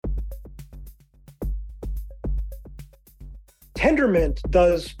Tendermint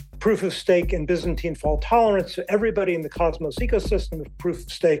does proof of stake and Byzantine fault tolerance. So everybody in the Cosmos ecosystem of proof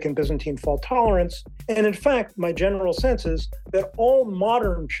of stake and Byzantine fault tolerance. And in fact, my general sense is that all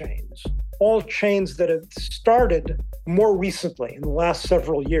modern chains, all chains that have started more recently in the last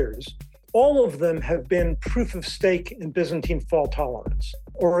several years, all of them have been proof of stake and Byzantine fault tolerance,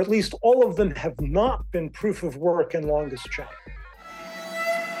 or at least all of them have not been proof of work and longest chain.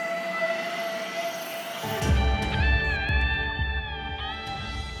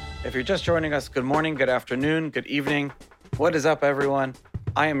 If you're just joining us, good morning, good afternoon, good evening. What is up, everyone?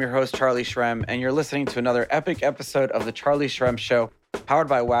 I am your host, Charlie Shrem, and you're listening to another epic episode of The Charlie Shrem Show, powered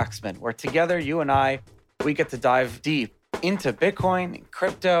by Waxman, where together, you and I, we get to dive deep into Bitcoin and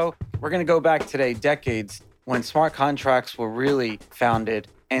crypto. We're going to go back today decades when smart contracts were really founded,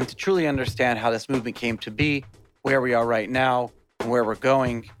 and to truly understand how this movement came to be, where we are right now, and where we're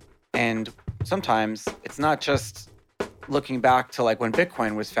going. And sometimes it's not just looking back to like when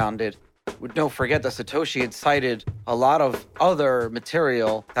Bitcoin was founded. Don't forget that Satoshi had cited a lot of other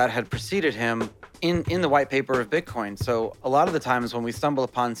material that had preceded him in the white paper of Bitcoin. So a lot of the times when we stumble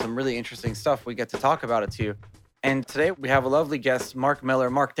upon some really interesting stuff, we get to talk about it to you. And today we have a lovely guest, Mark Miller.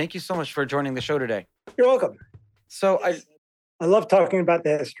 Mark, thank you so much for joining the show today. You're welcome. So I love talking about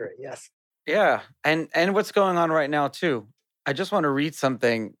the history, yes. Yeah, and what's going on right now too. I just want to read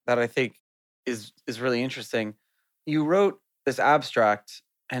something that I think is really interesting. You wrote this abstract,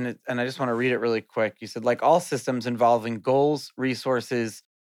 and I just want to read it really quick. You said, like all systems involving goals, resources,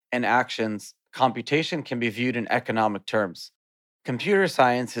 and actions, computation can be viewed in economic terms. Computer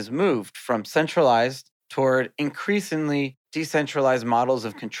science has moved from centralized toward increasingly decentralized models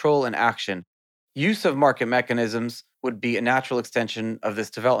of control and action. Use of market mechanisms would be a natural extension of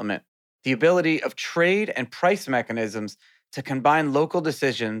this development. The ability of trade and price mechanisms to combine local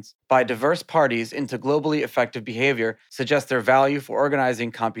decisions by diverse parties into globally effective behavior suggests their value for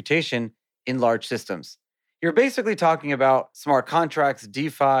organizing computation in large systems. You're basically talking about smart contracts,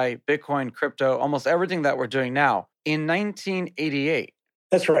 DeFi, Bitcoin, crypto, almost everything that we're doing now in 1988.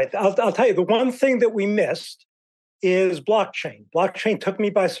 That's right. I'll tell you, the one thing that we missed is blockchain. Blockchain took me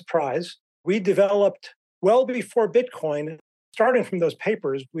by surprise. We developed well before Bitcoin. Starting from those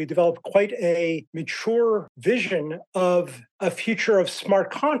papers, we developed quite a mature vision of a future of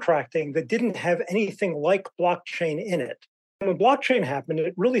smart contracting that didn't have anything like blockchain in it. And when blockchain happened,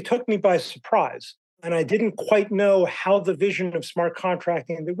 it really took me by surprise. And I didn't quite know how the vision of smart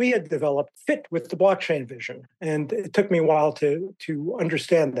contracting that we had developed fit with the blockchain vision. And it took me a while to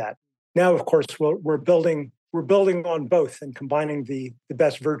understand that. Now, of course, we're building on both and combining the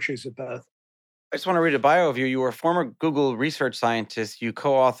best virtues of both. I just want to read a bio of you. You were a former Google research scientist. You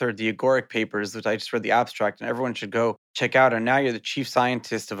co-authored the Agoric papers, which I just read the abstract, and everyone should go check out. And now you're the chief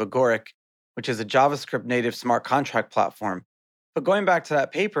scientist of Agoric, which is a JavaScript native smart contract platform. But going back to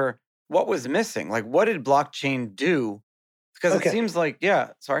that paper, what was missing? Like, what did blockchain do? Because It seems like,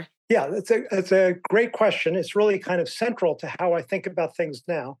 sorry. Yeah, it's a great question. It's really kind of central to how I think about things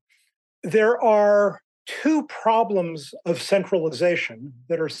now. There are two problems of centralization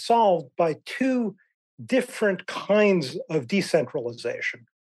that are solved by two different kinds of decentralization.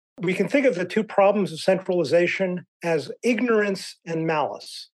 We can think of the two problems of centralization as ignorance and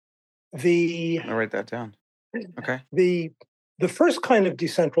malice. I'll write that down. Okay. The first kind of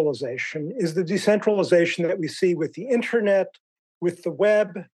decentralization is the decentralization that we see with the internet, with the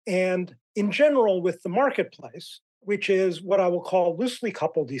web, and in general with the marketplace, which is what I will call loosely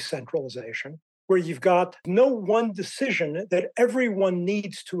coupled decentralization, where you've got no one decision that everyone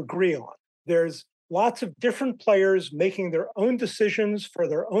needs to agree on. There's lots of different players making their own decisions for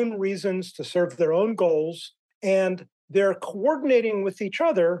their own reasons to serve their own goals, and they're coordinating with each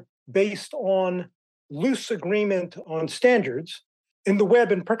other based on loose agreement on standards. In the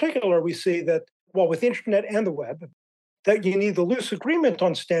web in particular, we see that, well, with the internet and the web, that you need the loose agreement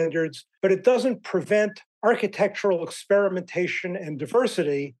on standards, but it doesn't prevent architectural experimentation and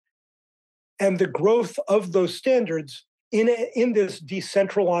diversity and the growth of those standards in this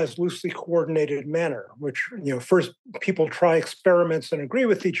decentralized, loosely coordinated manner, which, first people try experiments and agree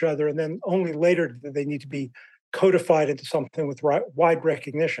with each other, and then only later do they need to be codified into something with wide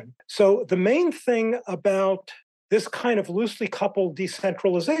recognition. So the main thing about this kind of loosely coupled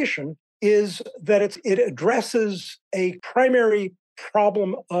decentralization is that it addresses a primary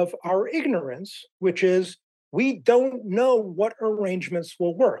problem of our ignorance, which is we don't know what arrangements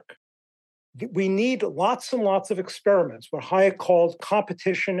will work. We need lots and lots of experiments, what Hayek called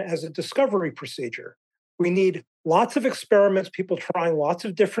competition as a discovery procedure. We need lots of experiments, people trying lots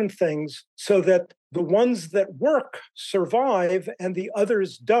of different things so that the ones that work survive and the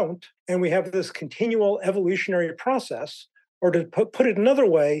others don't. And we have this continual evolutionary process or to put it another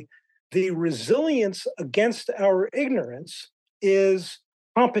way, the resilience against our ignorance is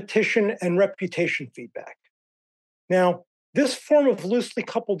competition and reputation feedback. Now, this form of loosely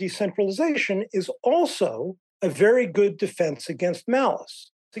coupled decentralization is also a very good defense against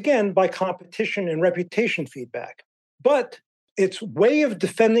malice, again, by competition and reputation feedback. But its way of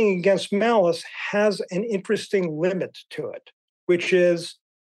defending against malice has an interesting limit to it, which is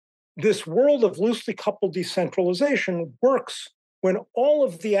this world of loosely coupled decentralization works when all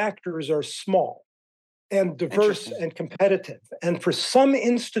of the actors are small and diverse and competitive. And for some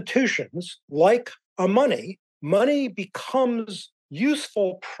institutions, like money becomes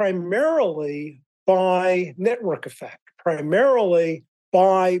useful primarily by network effect, primarily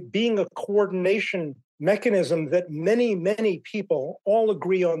by being a coordination mechanism that many, many people all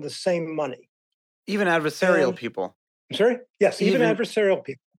agree on the same money. Even adversarial people. I'm sorry? Yes, even adversarial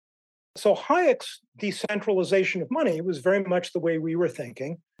people. So Hayek's decentralization of money was very much the way we were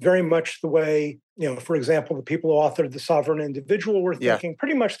thinking, very much the way, for example, the people who authored The Sovereign Individual were thinking,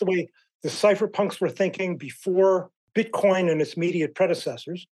 pretty much the way the cypherpunks were thinking before Bitcoin and its immediate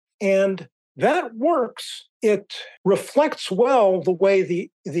predecessors. And that works. It reflects well the way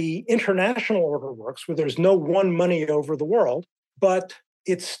the international order works, where there's no one money over the world, but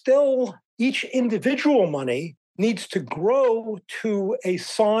it's still each individual money needs to grow to a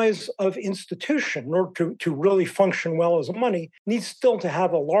size of institution or to really function well as a money, needs still to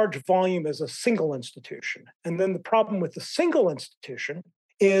have a large volume as a single institution. And then the problem with the single institution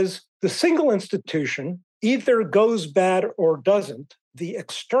is the single institution either goes bad or doesn't. The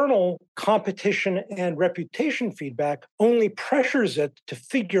external competition and reputation feedback only pressures it to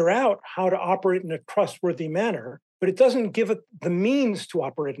figure out how to operate in a trustworthy manner, but it doesn't give it the means to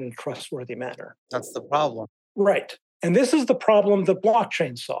operate in a trustworthy manner. That's the problem. Right. And this is the problem that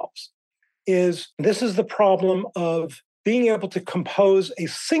blockchain solves. This is the problem of being able to compose a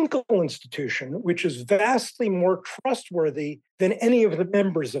single institution which is vastly more trustworthy than any of the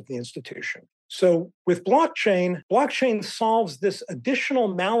members of the institution. So with blockchain solves this additional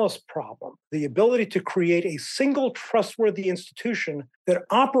malice problem, the ability to create a single trustworthy institution that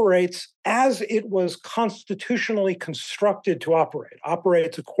operates as it was constitutionally constructed to operate,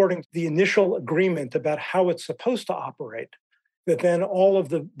 operates according to the initial agreement about how it's supposed to operate, that then all of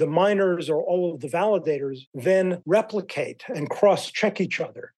the miners or all of the validators then replicate and cross-check each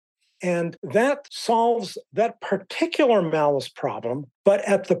other. And that solves that particular malice problem, but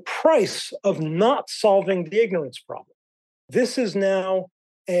at the price of not solving the ignorance problem. This is now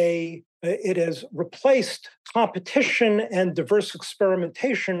it has replaced competition and diverse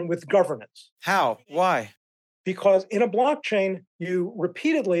experimentation with governance. How? Why? Because in a blockchain, you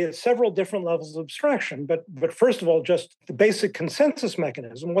repeatedly at several different levels of abstraction, but first of all, just the basic consensus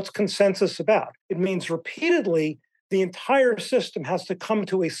mechanism. What's consensus about? It means repeatedly the entire system has to come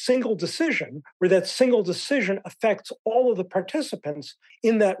to a single decision where that single decision affects all of the participants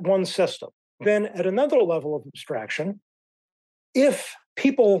in that one system. Then at another level of abstraction, if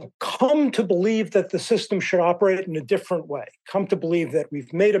people come to believe that the system should operate in a different way, come to believe that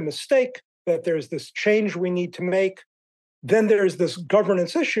we've made a mistake, that there's this change we need to make, then there's this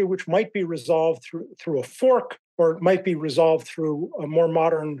governance issue, which might be resolved through a fork, or it might be resolved through a more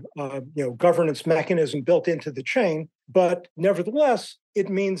modern governance mechanism built into the chain. But nevertheless, it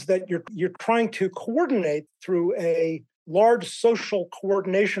means that you're trying to coordinate through a large social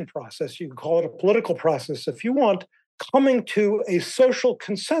coordination process. You can call it a political process if you want, coming to a social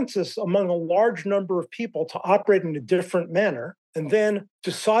consensus among a large number of people to operate in a different manner, and then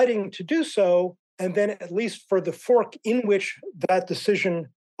deciding to do so, and then at least for the fork in which that decision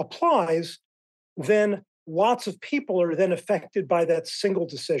applies, then lots of people are then affected by that single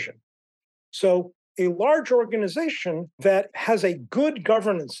decision. So a large organization that has a good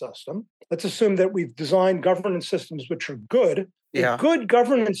governance system, let's assume that we've designed governance systems which are good. A good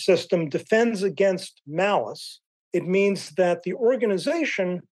governance system defends against malice. It means that the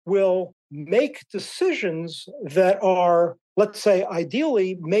organization will make decisions that are, let's say,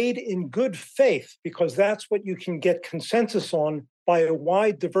 ideally made in good faith, because that's what you can get consensus on by a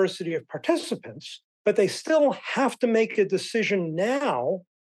wide diversity of participants. But they still have to make a decision now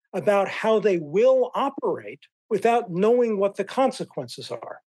about how they will operate without knowing what the consequences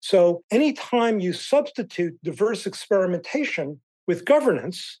are. So anytime you substitute diverse experimentation with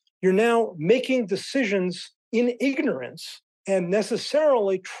governance, you're now making decisions in ignorance and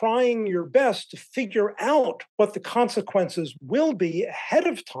necessarily trying your best to figure out what the consequences will be ahead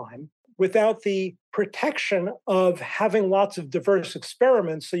of time without the protection of having lots of diverse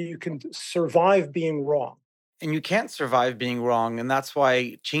experiments so you can survive being wrong. And you can't survive being wrong. And that's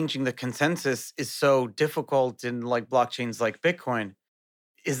why changing the consensus is so difficult in like blockchains like Bitcoin.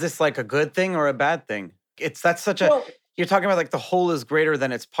 Is this like a good thing or a bad thing? That's such a, Well, you're talking about like the whole is greater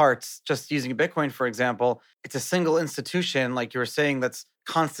than its parts. Just using Bitcoin, for example, it's a single institution, like you were saying, that's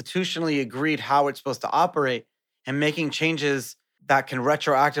constitutionally agreed how it's supposed to operate, and making changes that can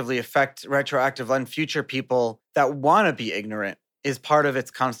retroactively affect retroactive and future people that want to be ignorant is part of its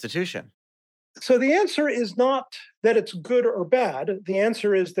constitution. so the answer is not that it's good or bad. The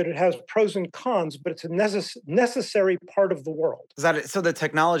answer is that it has pros and cons, but it's a necessary part of the world. Is that so the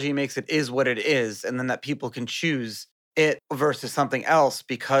technology makes it is what it is, and then that people can choose it versus something else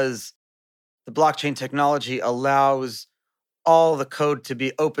because the blockchain technology allows all the code to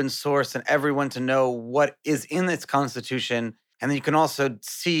be open source and everyone to know what is in its constitution. And then you can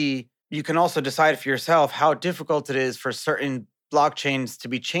also decide for yourself how difficult it is for certain blockchains to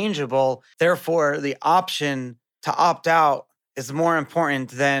be changeable. Therefore, the option to opt out is more important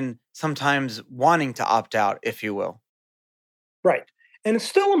than sometimes wanting to opt out, if you will. Right. And it's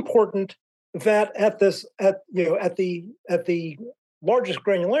still important that at the largest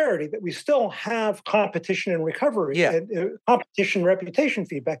granularity that we still have competition and recovery Yeah. and competition reputation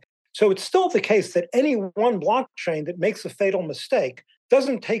feedback. So it's still the case that any one blockchain that makes a fatal mistake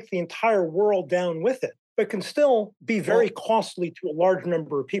doesn't take the entire world down with it, but can still be very costly to a large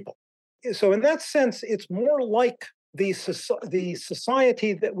number of people. So in that sense, it's more like the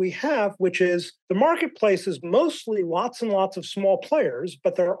society that we have, which is the marketplace is mostly lots and lots of small players,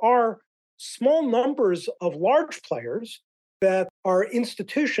 but there are small numbers of large players that are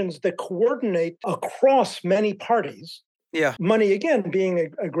institutions that coordinate across many parties. Yeah. Money, again,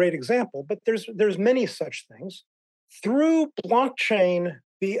 being a great example, but there's many such things. Through blockchain,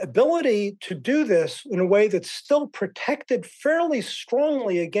 the ability to do this in a way that's still protected fairly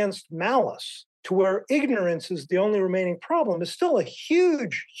strongly against malice, to where ignorance is the only remaining problem, is still a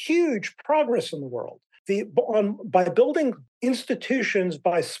huge, huge progress in the world. By building institutions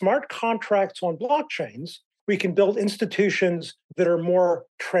by smart contracts on blockchains, we can build institutions that are more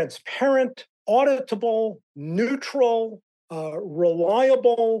transparent, auditable, neutral,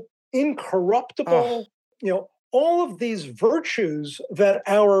 reliable, incorruptible. All of these virtues that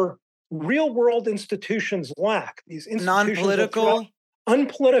our real world institutions lack. These institutions Non-political.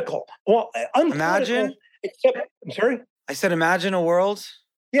 Unpolitical. Well, unpolitical. Imagine. I'm sorry? I said, imagine a world.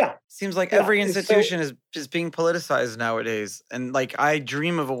 Yeah. Seems like every institution is being politicized nowadays. And like, I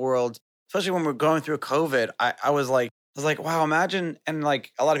dream of a world, especially when we're going through COVID. I was like, wow, imagine. And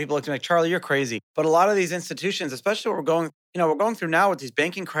like, a lot of people look at me like, Charlie, you're crazy. But a lot of these institutions, especially what we're going through now with these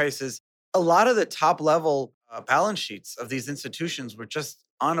banking crises, a lot of the top level balance sheets of these institutions were just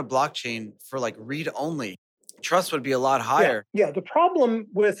on a blockchain for like read only. Trust would be a lot higher. Yeah. The problem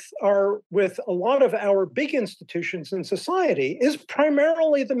with a lot of our big institutions in society is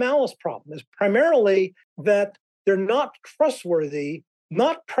primarily the malice problem, is primarily that they're not trustworthy,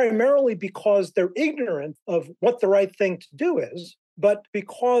 not primarily because they're ignorant of what the right thing to do is, but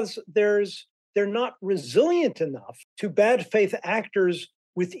because they're not resilient enough to bad faith actors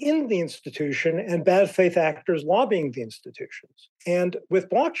within the institution and bad faith actors lobbying the institutions. And with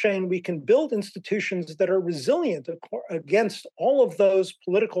blockchain, we can build institutions that are resilient against all of those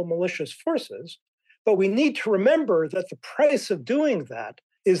political malicious forces. But we need to remember that the price of doing that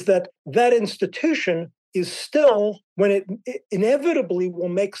is that institution is still, when it inevitably will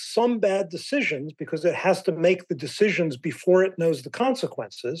make some bad decisions because it has to make the decisions before it knows the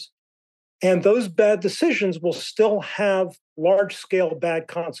consequences. And those bad decisions will still have large-scale bad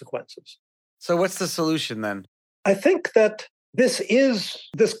consequences. So what's the solution then? I think that this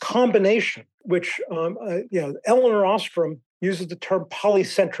combination, which Elinor Ostrom uses the term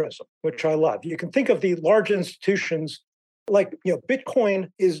polycentrism, which I love. You can think of the large institutions like Bitcoin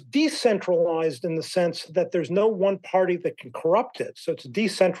is decentralized in the sense that there's no one party that can corrupt it. So it's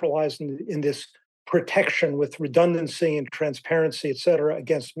decentralized in this protection with redundancy and transparency, et cetera,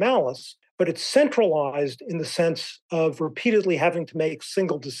 against malice. But it's centralized in the sense of repeatedly having to make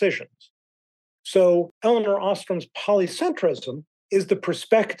single decisions. So Elinor Ostrom's polycentrism is the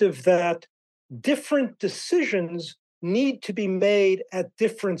perspective that different decisions need to be made at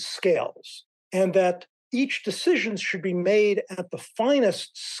different scales, and that each decision should be made at the finest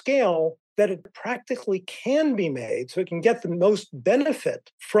scale that it practically can be made, so it can get the most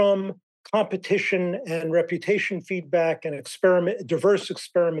benefit from competition and reputation feedback and diverse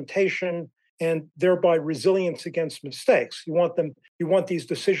experimentation, and thereby resilience against mistakes. You want these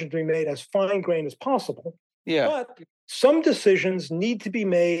decisions to be made as fine-grained as possible. Yeah. But some decisions need to be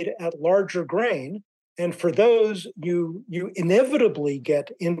made at larger grain, and for those, you inevitably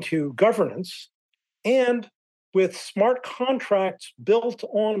get into governance. And with smart contracts built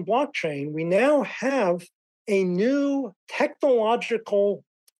on blockchain, we now have a new technological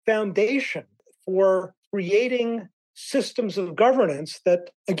foundation for creating systems of governance that,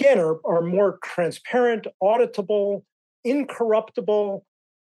 again, are more transparent, auditable, incorruptible,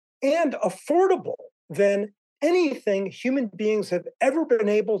 and affordable than anything human beings have ever been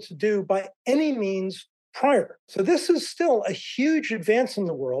able to do by any means prior. So this is still a huge advance in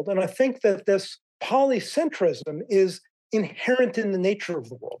the world. And I think that this polycentrism is inherent in the nature of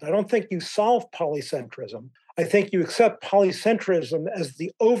the world. I don't think you solve polycentrism. I think you accept polycentrism as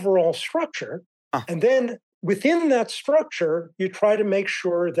the overall structure. And then within that structure, you try to make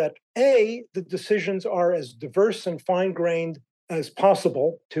sure that A, the decisions are as diverse and fine-grained as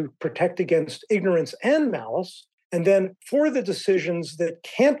possible to protect against ignorance and malice. And then for the decisions that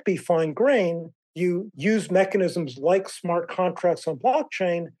can't be fine-grained, you use mechanisms like smart contracts on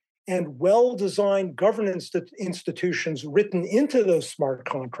blockchain and well-designed governance institutions written into those smart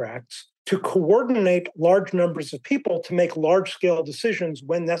contracts to coordinate large numbers of people to make large-scale decisions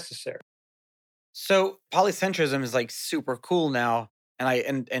when necessary. So polycentrism is like super cool now.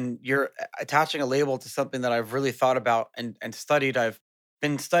 And you're attaching a label to something that I've really thought about and studied. I've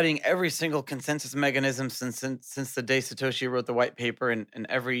been studying every single consensus mechanism since the day Satoshi wrote the white paper, and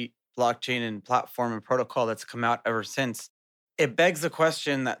every blockchain and platform and protocol that's come out ever since. It begs the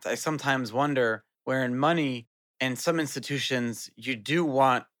question that I sometimes wonder, where in money and some institutions, you do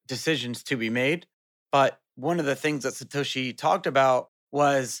want decisions to be made. But one of the things that Satoshi talked about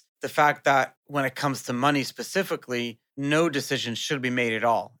was the fact that when it comes to money specifically, no decision should be made at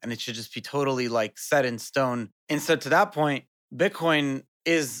all. And it should just be totally like set in stone. And so to that point, Bitcoin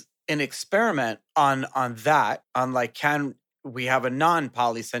is an experiment on that, on like, can we have a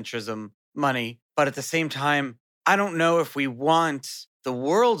non-polycentrism money? But at the same time, I don't know if we want the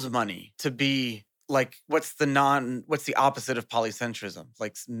world's money to be like, what's the opposite of polycentrism?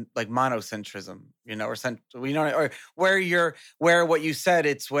 Like monocentrism, or where what you said,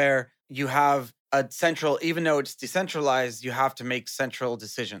 it's where you have a central, even though it's decentralized, you have to make central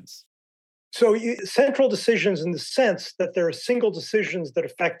decisions. So central decisions in the sense that there are single decisions that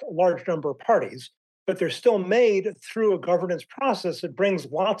affect a large number of parties, but they're still made through a governance process that brings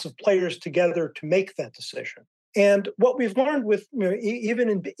lots of players together to make that decision. And what we've learned with, even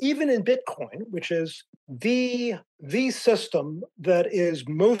in Bitcoin, which is the system that is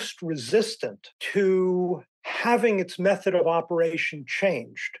most resistant to having its method of operation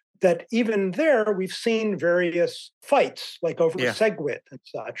changed, that even there we've seen various fights, like over SegWit and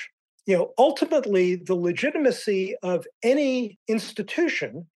such. Ultimately, the legitimacy of any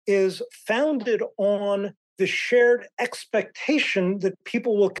institution is founded on the shared expectation that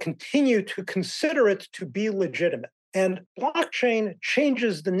people will continue to consider it to be legitimate. And blockchain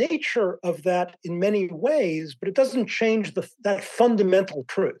changes the nature of that in many ways, but it doesn't change that fundamental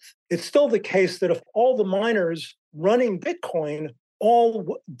truth. It's still the case that if all the miners running Bitcoin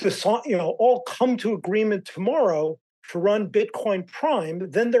all come to agreement tomorrow to run Bitcoin Prime,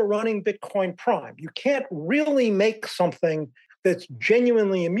 then they're running Bitcoin Prime. You can't really make something that's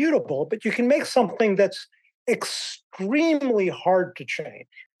genuinely immutable, but you can make something that's extremely hard to change.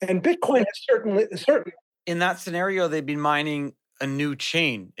 And Bitcoin has certainly. In that scenario, they'd be mining a new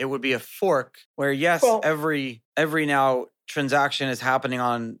chain. It would be a fork where, yes, every now transaction is happening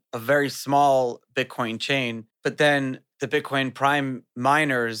on a very small Bitcoin chain, but then the Bitcoin Prime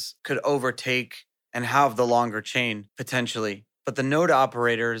miners could overtake and have the longer chain potentially. But the node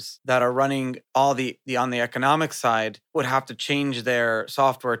operators that are running all the on the economic side would have to change their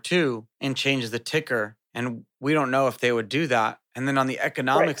software too and change the ticker. And we don't know if they would do that. And then on the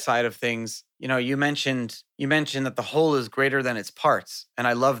economic side of things, you mentioned that the whole is greater than its parts. And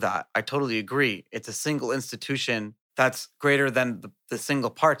I love that. I totally agree. It's a single institution that's greater than the single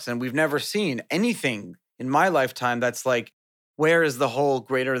parts. And we've never seen anything in my lifetime that's like, where is the whole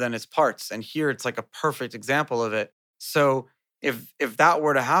greater than its parts? And here it's like a perfect example of it. So if that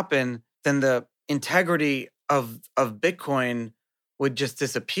were to happen, then the integrity of Bitcoin would just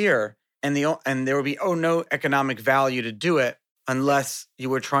disappear, and there would be no economic value to do it unless you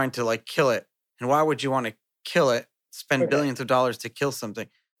were trying to like kill it. And why would you want to kill it? Spend billions of dollars to kill something.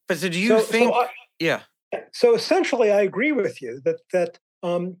 But so do you think? So essentially, I agree with you that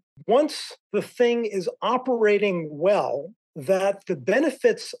once the thing is operating well, that the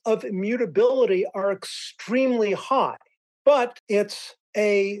benefits of immutability are extremely high. But it's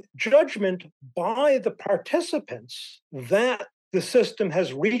a judgment by the participants that the system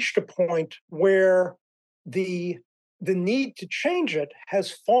has reached a point where the need to change it has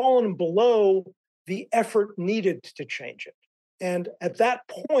fallen below the effort needed to change it. And at that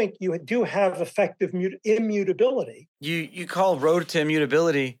point, you do have effective immutability. You call road to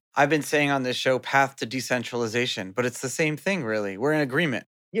immutability, I've been saying on this show, path to decentralization, but it's the same thing, really. We're in agreement.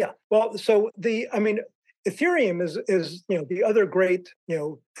 Yeah. Well, so Ethereum is the other great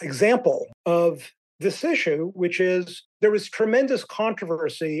example of this issue, which is there was tremendous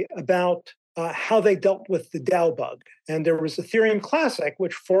controversy about how they dealt with the DAO bug, and there was Ethereum Classic,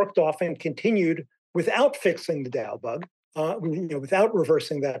 which forked off and continued without fixing the DAO bug, without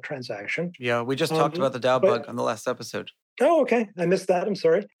reversing that transaction. Yeah, we just talked about the DAO bug on the last episode. Oh, okay, I missed that. I'm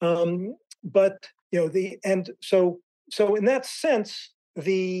sorry. So in that sense,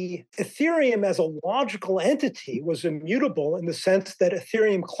 the Ethereum as a logical entity was immutable in the sense that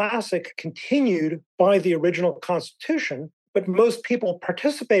Ethereum Classic continued by the original constitution, but most people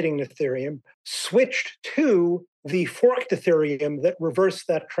participating in Ethereum switched to the forked Ethereum that reversed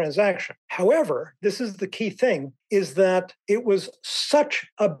that transaction. However, this is the key thing, is that it was such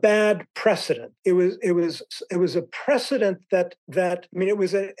a bad precedent. It was a precedent it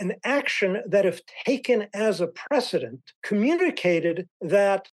was an action that, if taken as a precedent, communicated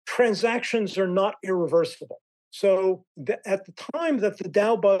that transactions are not irreversible. So at the time that the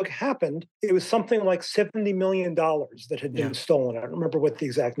DAO bug happened, it was something like $70 million that had been stolen. I don't remember what the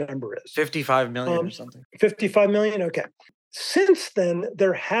exact number is. 55 million or something. 55 million? Okay. Since then,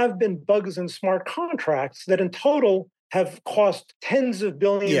 there have been bugs in smart contracts that in total have cost tens of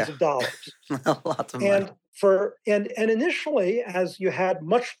billions of dollars. Lots of money. And initially, as you had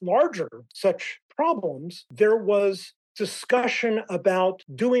much larger such problems, there was discussion about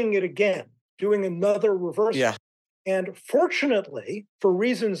doing it again, doing another reversal. Yeah. And fortunately, for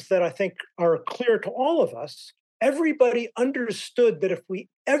reasons that I think are clear to all of us, everybody understood that if we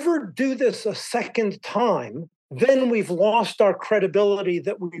ever do this a second time, then we've lost our credibility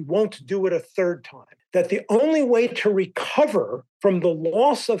that we won't do it a third time. That the only way to recover from the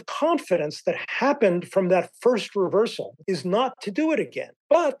loss of confidence that happened from that first reversal is not to do it again.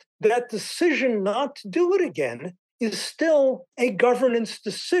 But that decision not to do it again is still a governance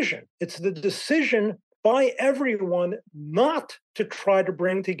decision. It's the decision by everyone not to try to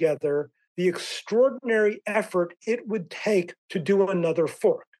bring together the extraordinary effort it would take to do another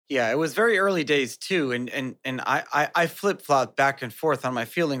fork. Yeah, it was very early days too, and I flip-flopped back and forth on my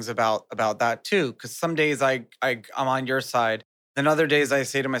feelings about that too, because some days I'm on your side, then other days I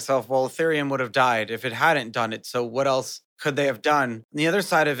say to myself, well, Ethereum would have died if it hadn't done it, so what else could they have done? On the other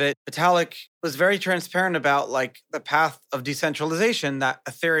side of it, Vitalik was very transparent about the path of decentralization that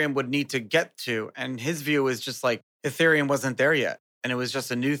Ethereum would need to get to. And his view was just Ethereum wasn't there yet. And it was just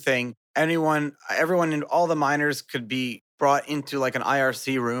a new thing. Everyone in all the miners could be brought into an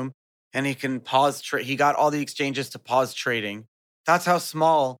IRC room, and he can pause trade. He got all the exchanges to pause trading. That's how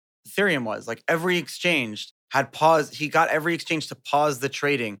small Ethereum was. Every exchange had paused. He got every exchange to pause the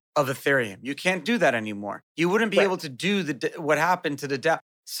trading of Ethereum. You can't do that anymore. You wouldn't be able to do what happened to the DAO.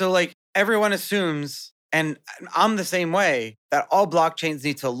 So everyone assumes, and I'm the same way, that all blockchains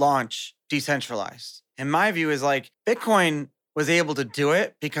need to launch decentralized. And my view is Bitcoin was able to do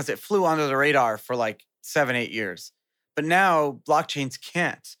it because it flew under the radar for 7-8 years. But now blockchains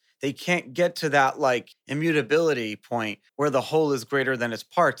can't. They can't get to that immutability point where the whole is greater than its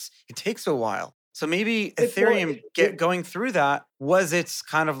parts. It takes a while. So maybe Ethereum going through that was its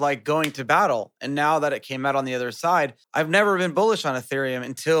kind of going to battle. And now that it came out on the other side, I've never been bullish on Ethereum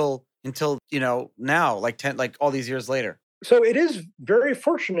until now, all these years later. So it is very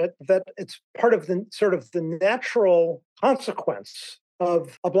fortunate that it's part of the sort of the natural consequence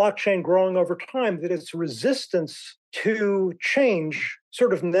of a blockchain growing over time, that its resistance to change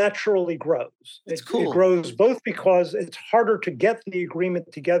sort of naturally grows. It's cool. It grows both because it's harder to get the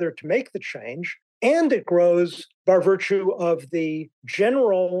agreement together to make the change, and it grows by virtue of the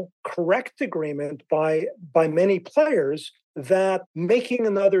general correct agreement by many players that making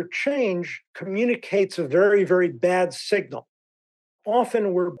another change communicates a very, very bad signal.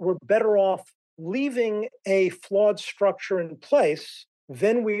 Often we're better off leaving a flawed structure in place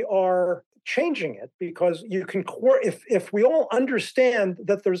than we are changing it, because you can if we all understand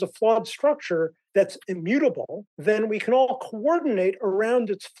that there's a flawed structure that's immutable, then we can all coordinate around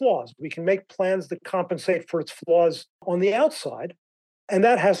its flaws. We can make plans that compensate for its flaws on the outside, and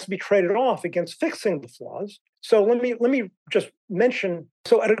that has to be traded off against fixing the flaws. So let me just mention.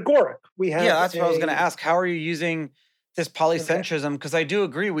 So at Agoric, we have that's what I was going to ask. How are you using this polycentrism? Because I do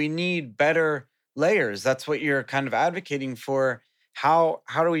agree we need better layers. That's what you're kind of advocating for. How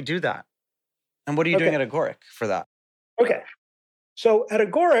do we do that? And what are you doing at Agoric for that? Okay. So at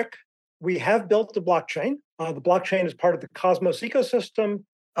Agoric, we have built the blockchain. The blockchain is part of the Cosmos ecosystem.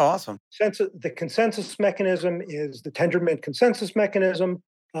 Oh, awesome. The consensus mechanism is the Tendermint consensus mechanism.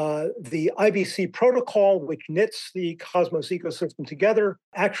 The IBC protocol, which knits the Cosmos ecosystem together,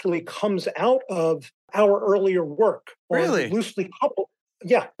 actually comes out of our earlier work on Really? loosely coupled.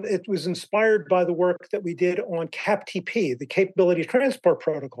 Yeah, it was inspired by the work that we did on CAPTP, the Capability Transport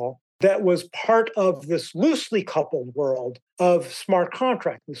Protocol, that was part of this loosely coupled world of smart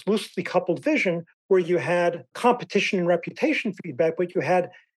contract, this loosely coupled vision where you had competition and reputation feedback, but you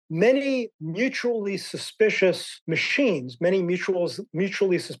had many mutually suspicious machines, many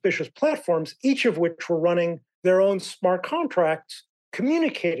mutually suspicious platforms, each of which were running their own smart contracts,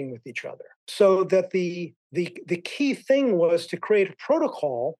 communicating with each other. So that the key thing was to create a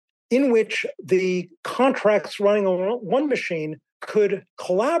protocol in which the contracts running on one machine could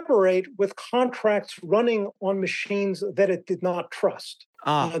collaborate with contracts running on machines that it did not trust.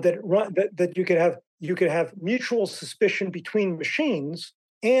 That you could have mutual suspicion between machines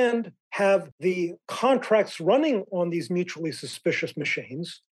and have the contracts running on these mutually suspicious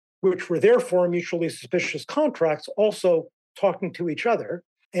machines, which were therefore mutually suspicious contracts, also talking to each other.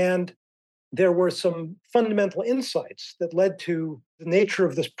 And there were some fundamental insights that led to the nature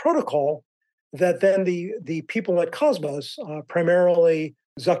of this protocol that then the people at Cosmos, primarily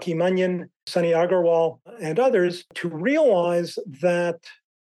Zaki Manyan, Sunny Agarwal, and others, to realize that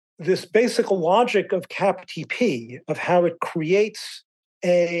this basic logic of CAPTP, of how it creates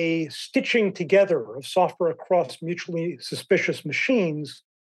a stitching together of software across mutually suspicious machines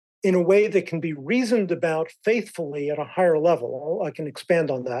in a way that can be reasoned about faithfully at a higher level. I can expand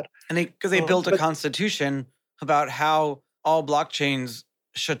on that. And because they built a constitution about how all blockchains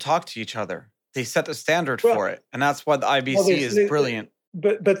should talk to each other. They set the standard for it. And that's why the IBC is brilliant.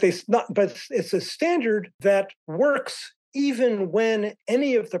 But it's a standard that works even when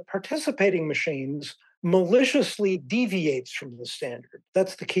any of the participating machines maliciously deviates from the standard.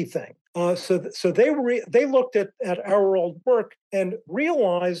 That's the key thing. So they looked at our old work and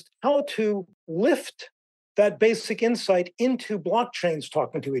realized how to lift that basic insight into blockchains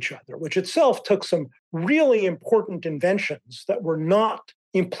talking to each other, which itself took some really important inventions that were not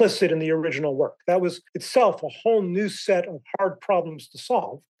implicit in the original work. That was itself a whole new set of hard problems to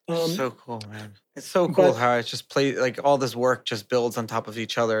solve. So cool, man. It's so cool how it just like all this work just builds on top of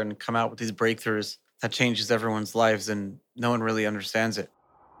each other and come out with these breakthroughs that changes everyone's lives and no one really understands it.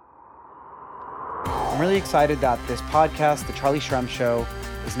 I'm really excited that this podcast, The Charlie Shrem Show,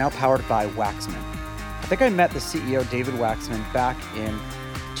 is now powered by Waxman. I think I met the CEO, David Waxman, back in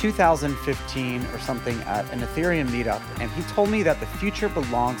 2015 or something at an Ethereum meetup, and he told me that the future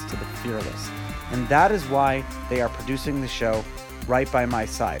belongs to the fearless. And that is why they are producing the show right by my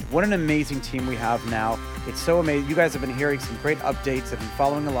side. What an amazing team we have now. It's so amazing. You guys have been hearing some great updates, have been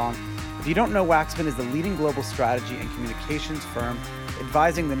following along. If you don't know, Waxman is the leading global strategy and communications firm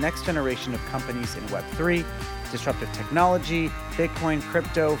advising the next generation of companies in Web3, disruptive technology, Bitcoin,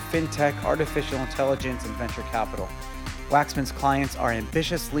 crypto, fintech, artificial intelligence, and venture capital. Waxman's clients are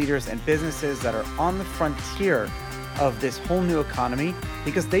ambitious leaders and businesses that are on the frontier of this whole new economy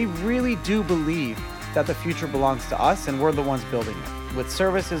because they really do believe that the future belongs to us and we're the ones building it. With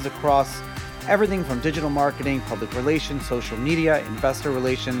services across everything from digital marketing, public relations, social media, investor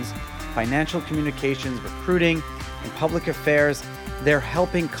relations, financial communications, recruiting, and public affairs, they're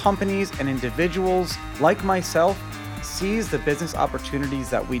helping companies and individuals like myself seize the business opportunities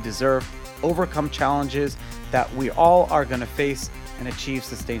that we deserve, overcome challenges that we all are going to face, and achieve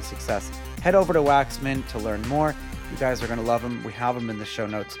sustained success. Head over to Waxman to learn more. You guys are going to love them. We have them in the show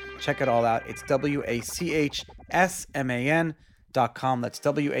notes. Check it all out. It's WACHSMAN.com. That's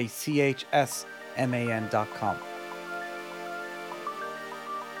WACHSMAN.com.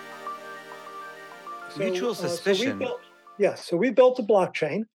 Mutual suspicion. So we built a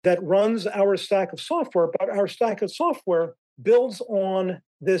blockchain that runs our stack of software, but our stack of software builds on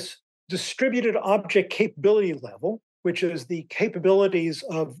this distributed object capability level, which is the capabilities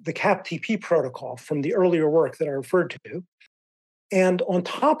of the CAPTP protocol from the earlier work that I referred to. And on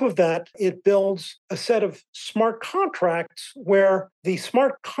top of that, it builds a set of smart contracts where the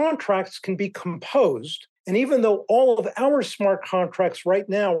smart contracts can be composed. And even though all of our smart contracts right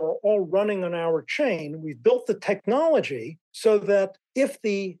now are all running on our chain, we've built the technology so that if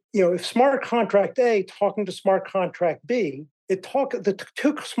smart contract A talking to smart contract B, the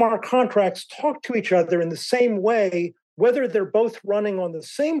two smart contracts talk to each other in the same way, whether they're both running on the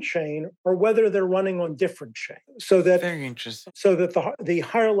same chain or whether they're running on different chains. So that very interesting. So that the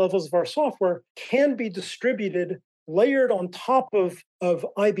higher levels of our software can be distributed, layered on top of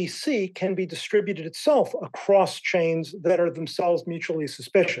IBC, can be distributed itself across chains that are themselves mutually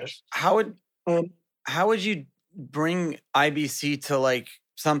suspicious. How would you bring IBC to like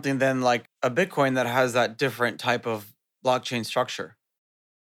something than like a Bitcoin that has that different type of blockchain structure?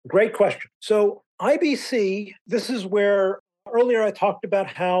 Great question. So IBC, this is where earlier I talked about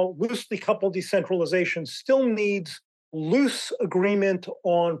how loosely coupled decentralization still needs loose agreement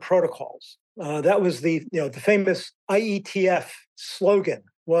on protocols. That was the famous IETF slogan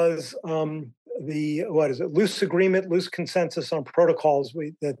was the loose agreement, loose consensus on protocols.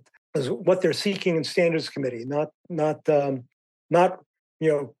 That is what they're seeking in standards committee, not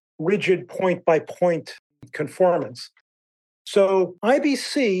rigid point by point conformance. So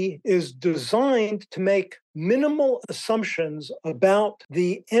IBC is designed to make minimal assumptions about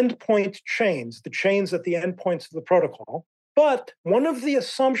the endpoint chains, the chains at the endpoints of the protocol. But one of the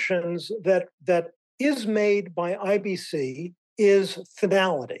assumptions that is made by IBC is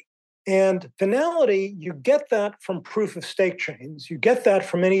finality. And finality, you get that from proof of stake chains. You get that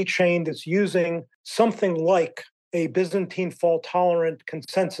from any chain that's using something like a Byzantine fault tolerant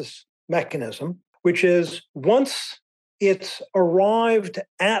consensus mechanism, which is once it's arrived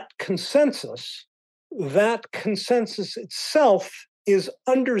at consensus, that consensus itself is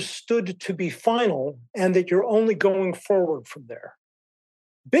understood to be final and that you're only going forward from there.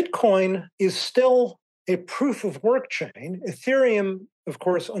 Bitcoin is still a proof of work chain. Ethereum, of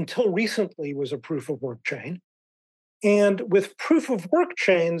course, until recently was a proof of work chain. And with proof of work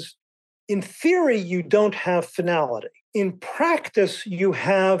chains, in theory, you don't have finality. In practice, you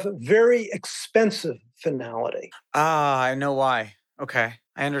have very expensive finality. Ah, I know why. Okay,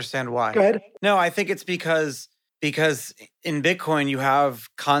 I understand why. Go ahead. No, I think it's because in Bitcoin you have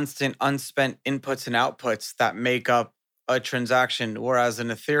constant unspent inputs and outputs that make up a transaction, whereas in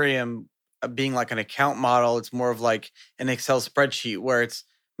Ethereum, being like an account model, it's more of like an Excel spreadsheet where it's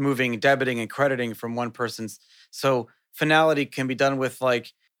moving, debiting, and crediting from one person's. So finality can be done with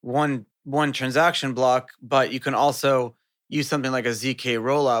like one transaction block, but you can also use something like a ZK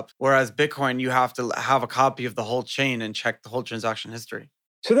rollup, whereas Bitcoin, you have to have a copy of the whole chain and check the whole transaction history.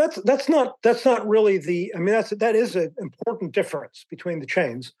 So that's not really that is an important difference between the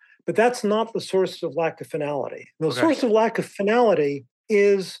chains, but that's not the source of lack of finality. The source of lack of finality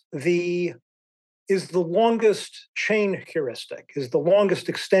is the longest chain heuristic, is the longest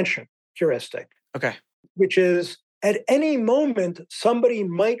extension heuristic. Okay. Which is at any moment, somebody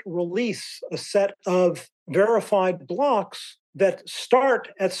might release a set of verified blocks that start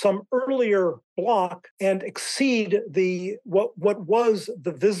at some earlier block and exceed what was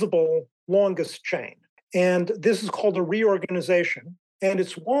the visible longest chain. And this is called a reorganization. And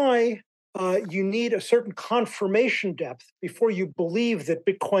it's why you need a certain confirmation depth before you believe that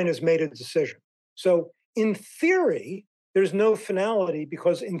Bitcoin has made a decision. So in theory, there's no finality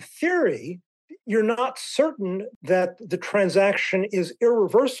because in theory, you're not certain that the transaction is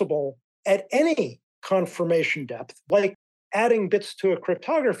irreversible at any confirmation depth. Like adding bits to a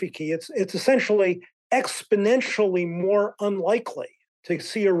cryptography key, it's essentially exponentially more unlikely to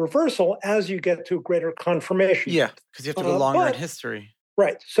see a reversal as you get to a greater confirmation. Yeah, because you have to go longer in history.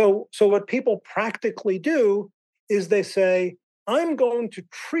 Right. So what people practically do is they say, I'm going to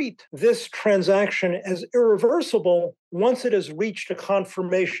treat this transaction as irreversible once it has reached a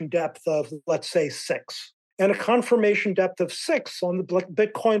confirmation depth of, let's say, 6. And a confirmation depth of 6 on the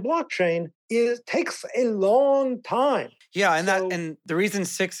Bitcoin blockchain takes a long time. Yeah, and the reason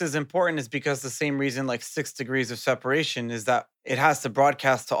 6 is important is because the same reason like 6 degrees of separation is that it has to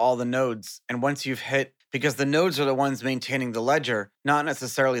broadcast to all the nodes. And once you've hit, because the nodes are the ones maintaining the ledger, not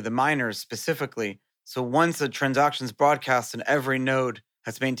necessarily the miners specifically. So once a transaction's broadcast and every node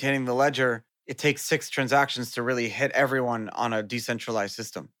that's maintaining the ledger, it takes 6 transactions to really hit everyone on a decentralized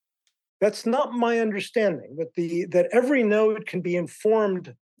system. That's not my understanding, that every node can be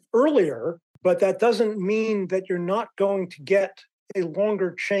informed earlier, but that doesn't mean that you're not going to get a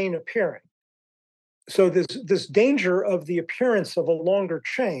longer chain appearing. So this danger of the appearance of a longer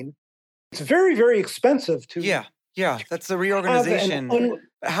chain, it's very, very expensive to. Yeah, that's the reorganization.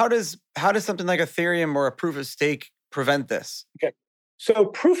 How does something like Ethereum or a proof of stake prevent this? Okay, so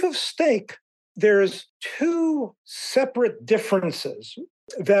proof of stake, there's 2 separate differences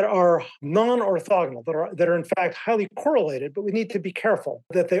that are non-orthogonal, that are in fact highly correlated, but we need to be careful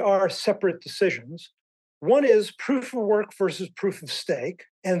that they are separate decisions. One is proof of work versus proof of stake,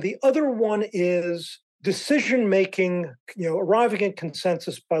 and the other one is decision-making, arriving at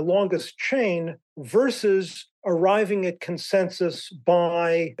consensus by longest chain versus arriving at consensus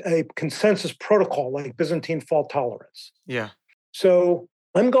by a consensus protocol like Byzantine fault tolerance. Yeah. So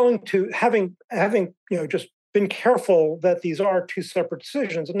I'm going to, having just been careful that these are 2 separate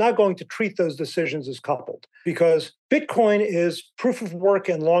decisions, I'm not going to treat those decisions as coupled because Bitcoin is proof of work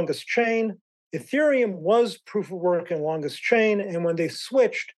and longest chain. Ethereum was proof of work and longest chain. And when they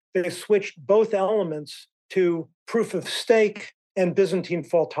switched both elements to proof of stake and Byzantine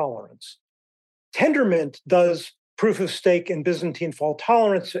fault tolerance. Tendermint does proof of stake and Byzantine fault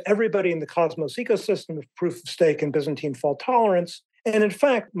tolerance. So everybody in the Cosmos ecosystem is proof of stake and Byzantine fault tolerance. And in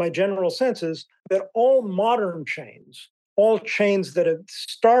fact, my general sense is that all modern chains, all chains that have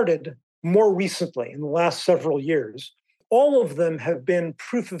started more recently in the last several years, all of them have been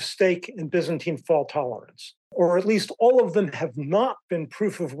proof of stake and Byzantine fault tolerance, or at least all of them have not been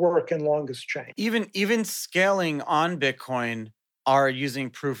proof of work and longest chain. Even scaling on Bitcoin are using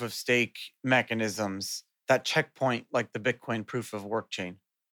proof of stake mechanisms that checkpoint like the Bitcoin proof of work chain.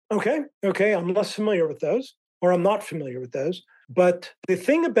 Okay, I'm less familiar with those, or I'm not familiar with those. But the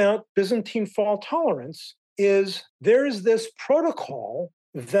thing about Byzantine fault tolerance is there's this protocol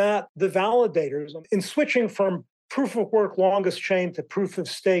that the validators, in switching from proof of work longest chain to proof of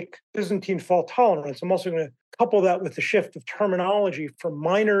stake Byzantine fault tolerance, I'm also going to couple that with the shift of terminology from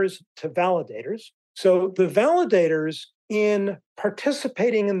miners to validators. So the validators, in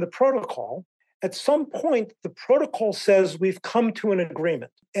participating in the protocol, at some point, the protocol says we've come to an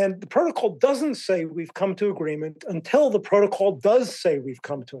agreement. And the protocol doesn't say we've come to agreement until the protocol does say we've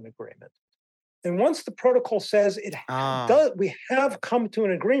come to an agreement. And once the protocol says we have come to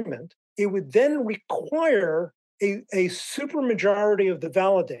an agreement, it would then require a supermajority of the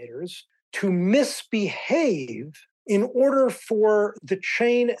validators to misbehave in order for the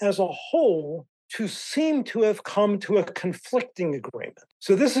chain as a whole to seem to have come to a conflicting agreement.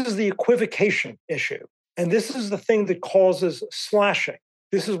 So this is the equivocation issue. And this is the thing that causes slashing.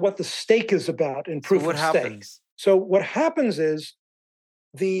 This is what the stake is about in proof of stake. So what happens is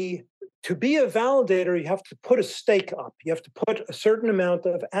to be a validator, you have to put a stake up. You have to put a certain amount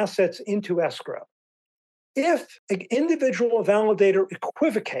of assets into escrow. If an individual validator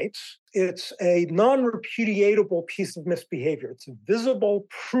equivocates, it's a non-repudiatable piece of misbehavior. It's a visible,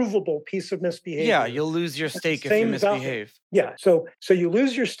 provable piece of misbehavior. Yeah, you'll lose your stake if you misbehave. Yeah, so you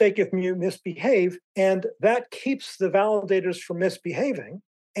lose your stake if you misbehave, and that keeps the validators from misbehaving.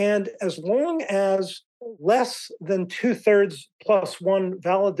 And as long as less than 2/3 plus one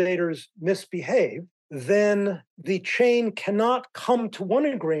validators misbehave, then the chain cannot come to one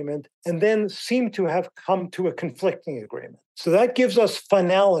agreement and then seem to have come to a conflicting agreement. So that gives us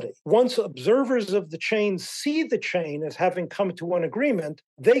finality. Once observers of the chain see the chain as having come to one agreement,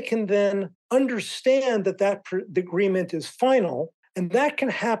 they can then understand that the agreement is final, and that can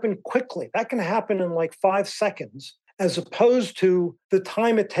happen quickly. That can happen in like 5 seconds, as opposed to the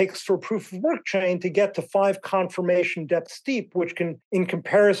time it takes for a proof of work chain to get to 5 confirmation depths deep, which can, in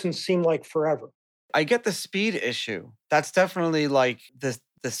comparison, seem like forever. I get the speed issue. That's definitely like the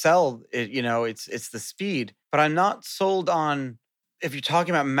sell, it's the speed. But I'm not sold on, if you're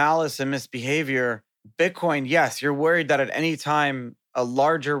talking about malice and misbehavior, Bitcoin, yes, you're worried that at any time a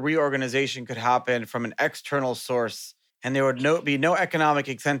larger reorganization could happen from an external source, and there would be no economic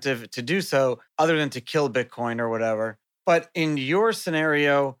incentive to do so other than to kill Bitcoin or whatever. But in your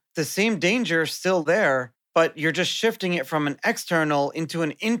scenario, the same danger is still there, but you're just shifting it from an external into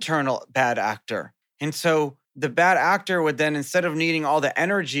an internal bad actor. And so the bad actor would then, instead of needing all the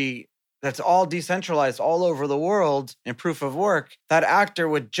energy that's all decentralized all over the world in proof of work, that actor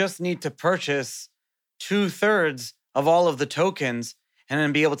would just need to purchase 2/3 of all of the tokens and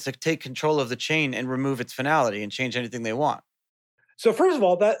then be able to take control of the chain and remove its finality and change anything they want. So first of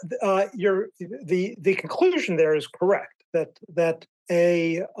all, that the conclusion there is correct. That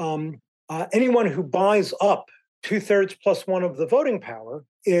anyone who buys up 2/3 plus one of the voting power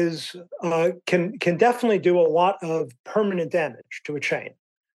can definitely do a lot of permanent damage to a chain.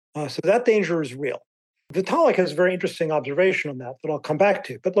 So that danger is real. Vitalik has a very interesting observation on that I'll come back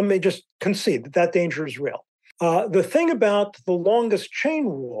to. But let me just concede that danger is real. The thing about the longest chain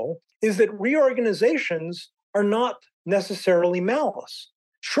rule is that reorganizations are not necessarily malice.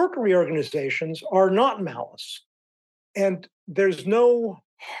 Short reorganizations are not malice. And there's no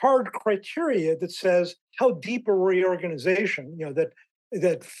hard criteria that says how deep a reorganization,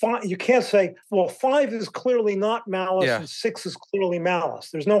 you can't say, well, 5 is clearly not malice and 6 is clearly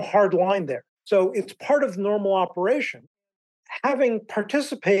malice. There's no hard line there. So it's part of normal operation. Having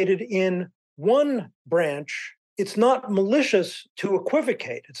participated in one branch, it's not malicious to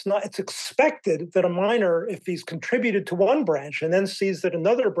equivocate. It's expected that a miner, if he's contributed to one branch and then sees that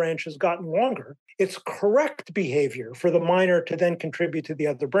another branch has gotten longer, it's correct behavior for the miner to then contribute to the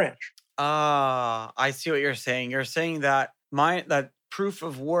other branch. I see what you're saying. You're saying that that proof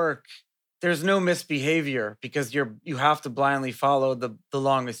of work, there's no misbehavior because you have to blindly follow the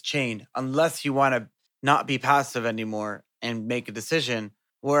longest chain unless you want to not be passive anymore and make a decision.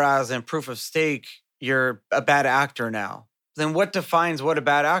 whereas in proof of stake, you're a bad actor now. Then what defines what a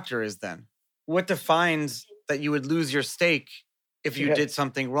bad actor is then? What defines that you would lose your stake if you did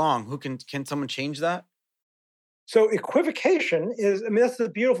something wrong? Can someone change that? So equivocation is, I mean, that's the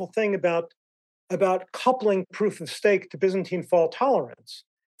beautiful thing about coupling proof of stake to Byzantine fault tolerance,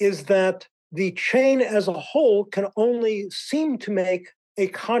 is that the chain as a whole can only seem to make a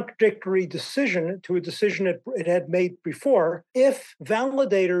contradictory decision to a decision it had made before if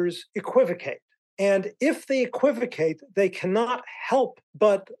validators equivocate. And if they equivocate, they cannot help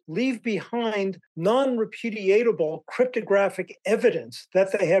but leave behind non-repudiatable cryptographic evidence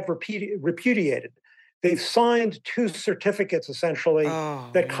that they have repudiated. They've signed two certificates, essentially,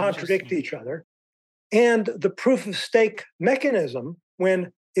 that contradict each other. And the proof of stake mechanism,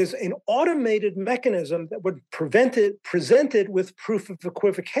 when is an automated mechanism that would presented with proof of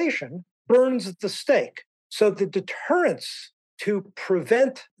equivocation, burns the stake. So the deterrence to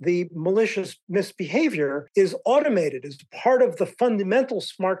prevent the malicious misbehavior is automated as part of the fundamental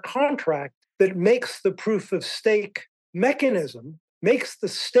smart contract that makes the proof of stake mechanism, makes the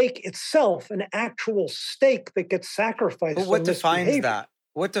stake itself an actual stake that gets sacrificed. But what defines that?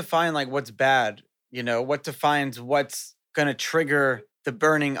 What defines like what's bad? You know, what defines what's going to trigger the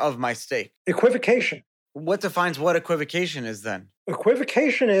burning of my stake? Equivocation. What defines what equivocation is then?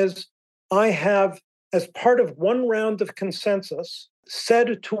 Equivocation is I have, as part of one round of consensus,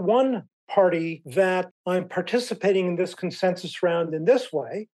 said to one party that I'm participating in this consensus round in this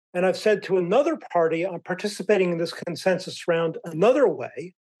way, and I've said to another party I'm participating in this consensus round another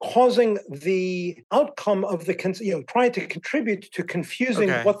way, causing the outcome of the trying to contribute to confusing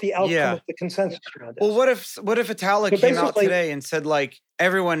what the outcome of the consensus round is. Well, what if Vitalik came out today and said, like,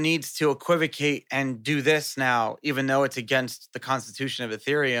 everyone needs to equivocate and do this now, even though it's against the constitution of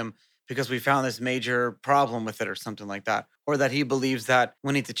Ethereum, because we found this major problem with it or something like that, or that he believes that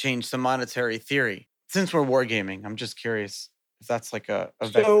we need to change some monetary theory. Since we're wargaming, I'm just curious if that's like a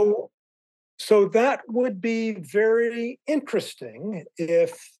So that would be very interesting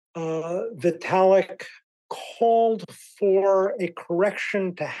if Vitalik called for a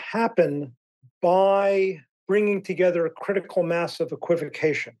correction to happen by bringing together a critical mass of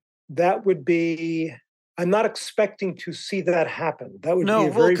equivocation. That would be, I'm not expecting to see that happen. That would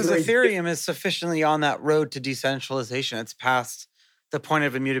be because Ethereum is sufficiently on that road to decentralization. It's past the point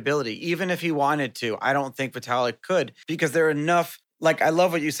of immutability. Even if he wanted to, I don't think Vitalik could, because there are enough, like I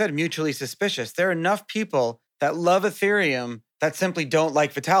love what you said, mutually suspicious. There are enough people that love Ethereum that simply don't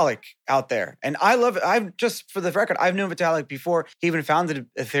like Vitalik out there. And I love it. I've just, for the record, I've known Vitalik before he even founded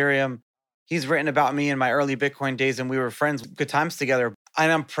Ethereum. He's written about me in my early Bitcoin days, and we were friends, good times together.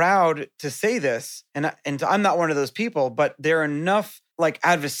 And I'm proud to say this, and I'm not one of those people, but there are enough like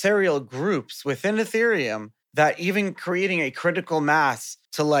adversarial groups within Ethereum that even creating a critical mass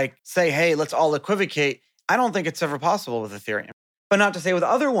to like say, hey, let's all equivocate, I don't think it's ever possible with Ethereum. But not to say with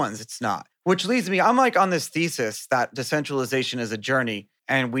other ones, it's not. Which leads me, I'm like on this thesis that decentralization is a journey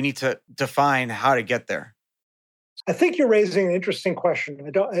and we need to define how to get there. I think you're raising an interesting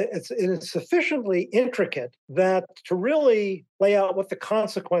question. It's sufficiently intricate that to really lay out what the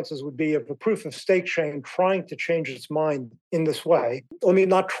consequences would be of a proof of stake chain trying to change its mind in this way. Let me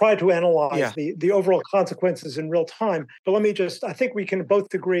not try to analyze the overall consequences in real time, but let me just, I think we can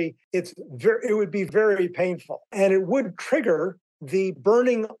both agree it would be very painful, and it would trigger the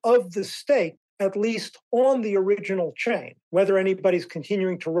burning of the stake, at least on the original chain. Whether anybody's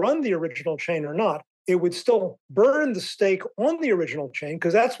continuing to run the original chain or not, it would still burn the stake on the original chain,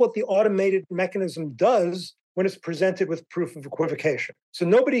 because that's what the automated mechanism does when it's presented with proof of equivocation. So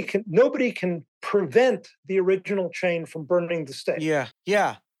nobody can prevent the original chain from burning the stake.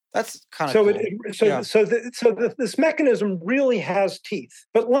 Yeah, that's kind of cool. So this mechanism really has teeth.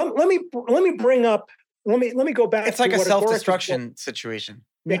 But let me go back. It's like a self-destruction situation,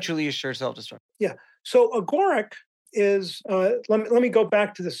 mutually assured self-destruction. Yeah. So Agoric is, let me go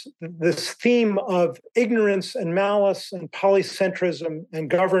back to this theme of ignorance and malice and polycentrism and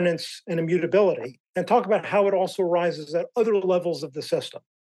governance and immutability, and talk about how it also arises at other levels of the system.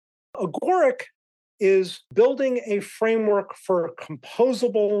 Agoric is building a framework for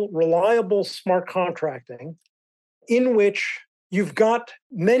composable, reliable smart contracting in which you've got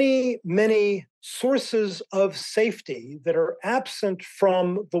many, many sources of safety that are absent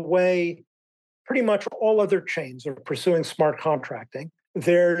from the way pretty much all other chains are pursuing smart contracting.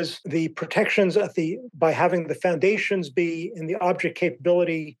 There's the protections by having the foundations be in the object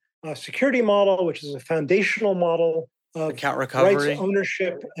capability security model, which is a foundational model of account recovery, rights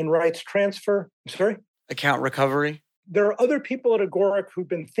ownership, and rights transfer. I'm sorry? Account recovery. There are other people at Agoric who've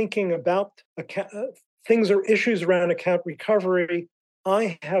been thinking about things or issues around account recovery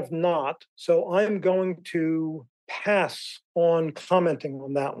I have not. So I'm going to pass on commenting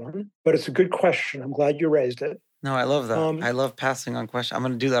on that one, but it's a good question. I'm glad you raised it. No, I love that. I love passing on questions. I'm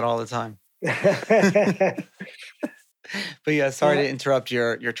going to do that all the time. But yeah, sorry to interrupt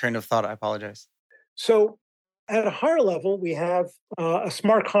your train of thought. I apologize. So at a higher level, we have a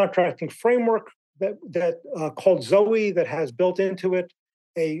smart contracting framework that called Zoe that has built into it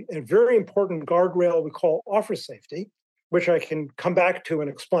a very important guardrail we call offer safety, which I can come back to and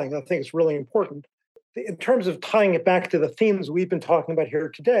explain. I think it's really important. In terms of tying it back to the themes we've been talking about here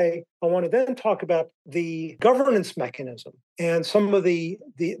today, I want to then talk about the governance mechanism and some of the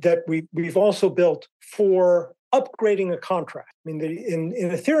that we've also built for upgrading a contract. I mean, in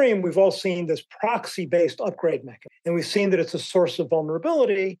Ethereum, we've all seen this proxy-based upgrade mechanism, and we've seen that it's a source of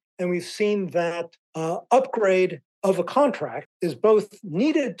vulnerability, and we've seen that upgrade of a contract is both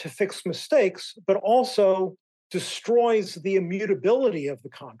needed to fix mistakes, but also destroys the immutability of the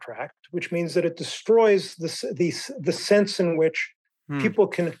contract, which means that it destroys the sense in which people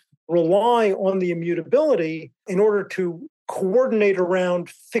can rely on the immutability in order to coordinate around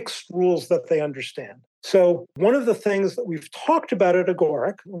fixed rules that they understand. So one of the things that we've talked about at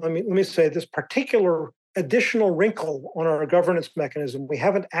Agoric, let me say this particular additional wrinkle on our governance mechanism, we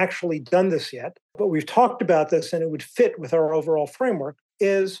haven't actually done this yet, but we've talked about this and it would fit with our overall framework,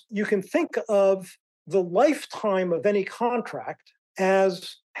 is you can think of the lifetime of any contract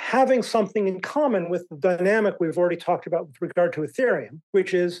as having something in common with the dynamic we've already talked about with regard to Ethereum,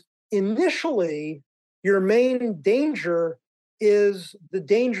 which is initially your main danger is the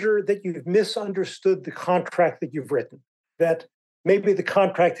danger that you've misunderstood the contract that you've written, that maybe the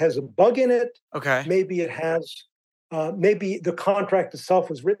contract has a bug in it. Okay. Maybe it has, maybe the contract itself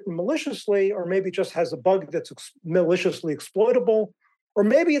was written maliciously, or maybe it just has a bug that's maliciously exploitable, or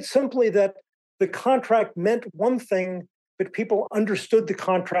maybe it's simply that the contract meant one thing, but people understood the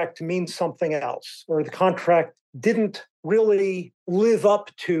contract to mean something else, or the contract didn't really live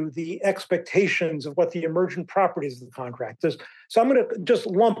up to the expectations of what the emergent properties of the contract is. So I'm going to just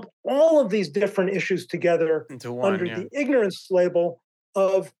lump all of these different issues together into one, under the ignorance label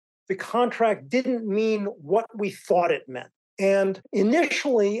of the contract didn't mean what we thought it meant. And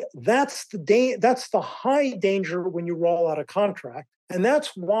initially, that's the high danger when you roll out a contract. And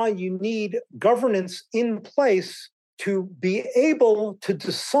that's why you need governance in place to be able to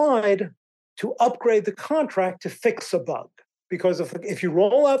decide to upgrade the contract to fix a bug. Because if you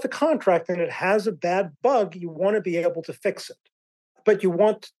roll out the contract and it has a bad bug, you want to be able to fix it. But you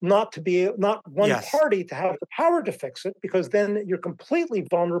want not one party to have the power to fix it, because then you're completely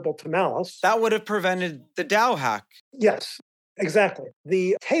vulnerable to malice. That would have prevented the DAO hack. Yes, exactly.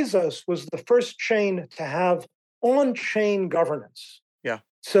 The Tezos was the first chain to have on-chain governance. Yeah.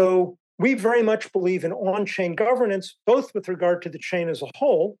 So we very much believe in on-chain governance, both with regard to the chain as a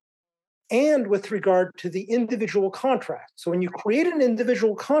whole and with regard to the individual contract. So when you create an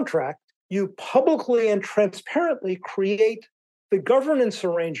individual contract, you publicly and transparently create the governance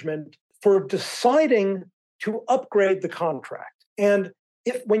arrangement for deciding to upgrade the contract. And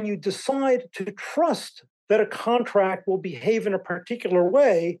when you decide to trust that a contract will behave in a particular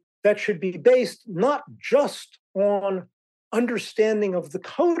way, that should be based not just on understanding of the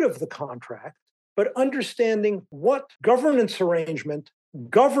code of the contract, but understanding what governance arrangement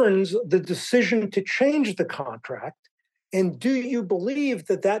governs the decision to change the contract. And do you believe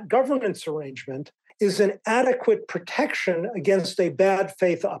that that governance arrangement is an adequate protection against a bad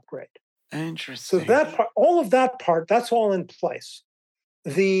faith upgrade? Interesting. So that part, all of that part, that's all in place.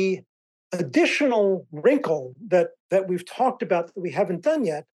 The additional wrinkle that we've talked about that we haven't done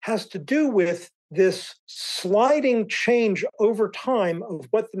yet has to do with this sliding change over time of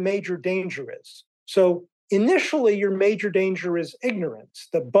what the major danger is. So initially, your major danger is ignorance,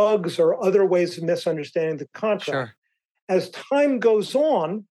 the bugs or other ways of misunderstanding the contract. Sure. As time goes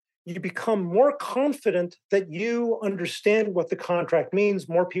on, you become more confident that you understand what the contract means.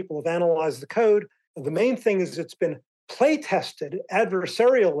 More people have analyzed the code. The main thing is it's been play tested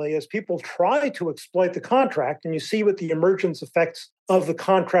adversarially as people try to exploit the contract, and you see what the emergence effects of the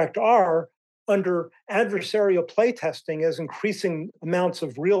contract are under adversarial play testing as increasing amounts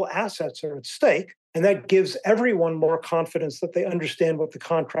of real assets are at stake. And that gives everyone more confidence that they understand what the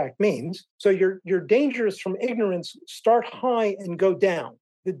contract means. So your dangers from ignorance start high and go down.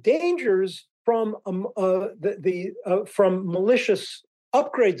 The dangers from from malicious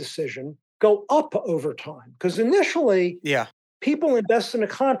upgrade decision go up over time, because initially, people invest in a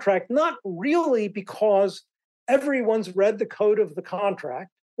contract not really because everyone's read the code of the contract,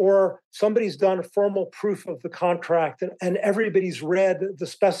 or somebody's done a formal proof of the contract and everybody's read the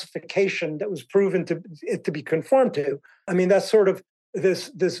specification that was proven to be conformed to. I mean, that's sort of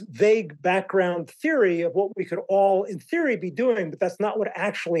this vague background theory of what we could all, in theory, be doing, but that's not what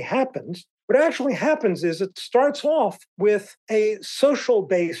actually happens. What actually happens is it starts off with a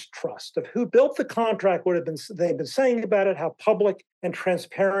social-based trust of who built the contract, what they've been saying about it, how public and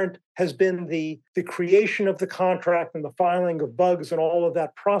transparent has been the creation of the contract and the filing of bugs and all of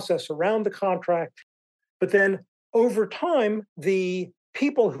that process around the contract. But then over time, the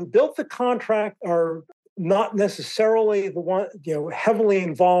people who built the contract are not necessarily the one, heavily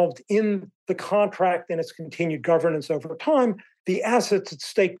involved in the contract and its continued governance over time. The assets at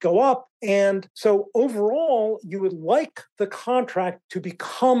stake go up. And so overall, you would like the contract to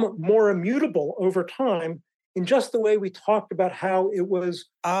become more immutable over time in just the way we talked about how it was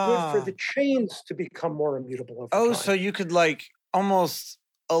good for the chains to become more immutable over time. So you could almost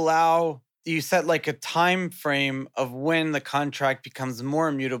allow, you set a time frame of when the contract becomes more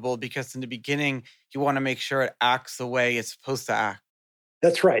immutable, because in the beginning, you want to make sure it acts the way it's supposed to act.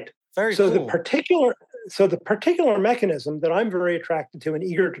 That's right. Very cool. The particular mechanism that I'm very attracted to and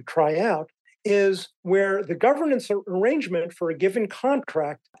eager to try out is where the governance arrangement for a given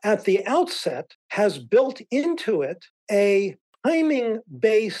contract at the outset has built into it a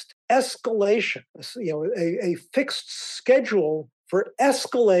timing-based escalation, a fixed schedule for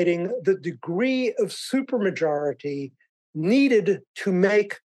escalating the degree of supermajority needed to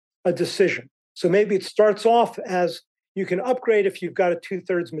make a decision. So maybe it starts off as you can upgrade if you've got a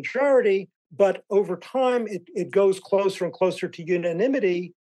 2/3 majority, but over time it goes closer and closer to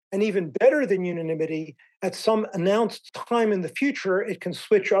unanimity, and even better than unanimity, at some announced time in the future, it can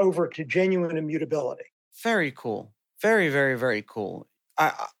switch over to genuine immutability. Very cool. Very, very, very cool.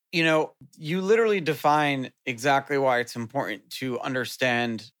 You literally define exactly why it's important to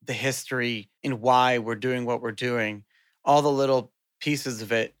understand the history and why we're doing what we're doing, all the little pieces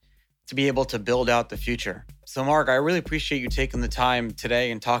of it to be able to build out the future. So Mark, I really appreciate you taking the time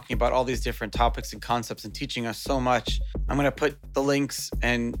today and talking about all these different topics and concepts and teaching us so much. I'm going to put the links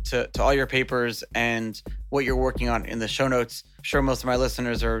and to all your papers and what you're working on in the show notes. I'm sure most of my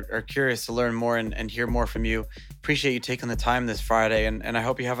listeners are curious to learn more and hear more from you. Appreciate you taking the time this Friday, and I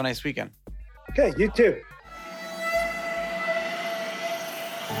hope you have a nice weekend. Okay, you too.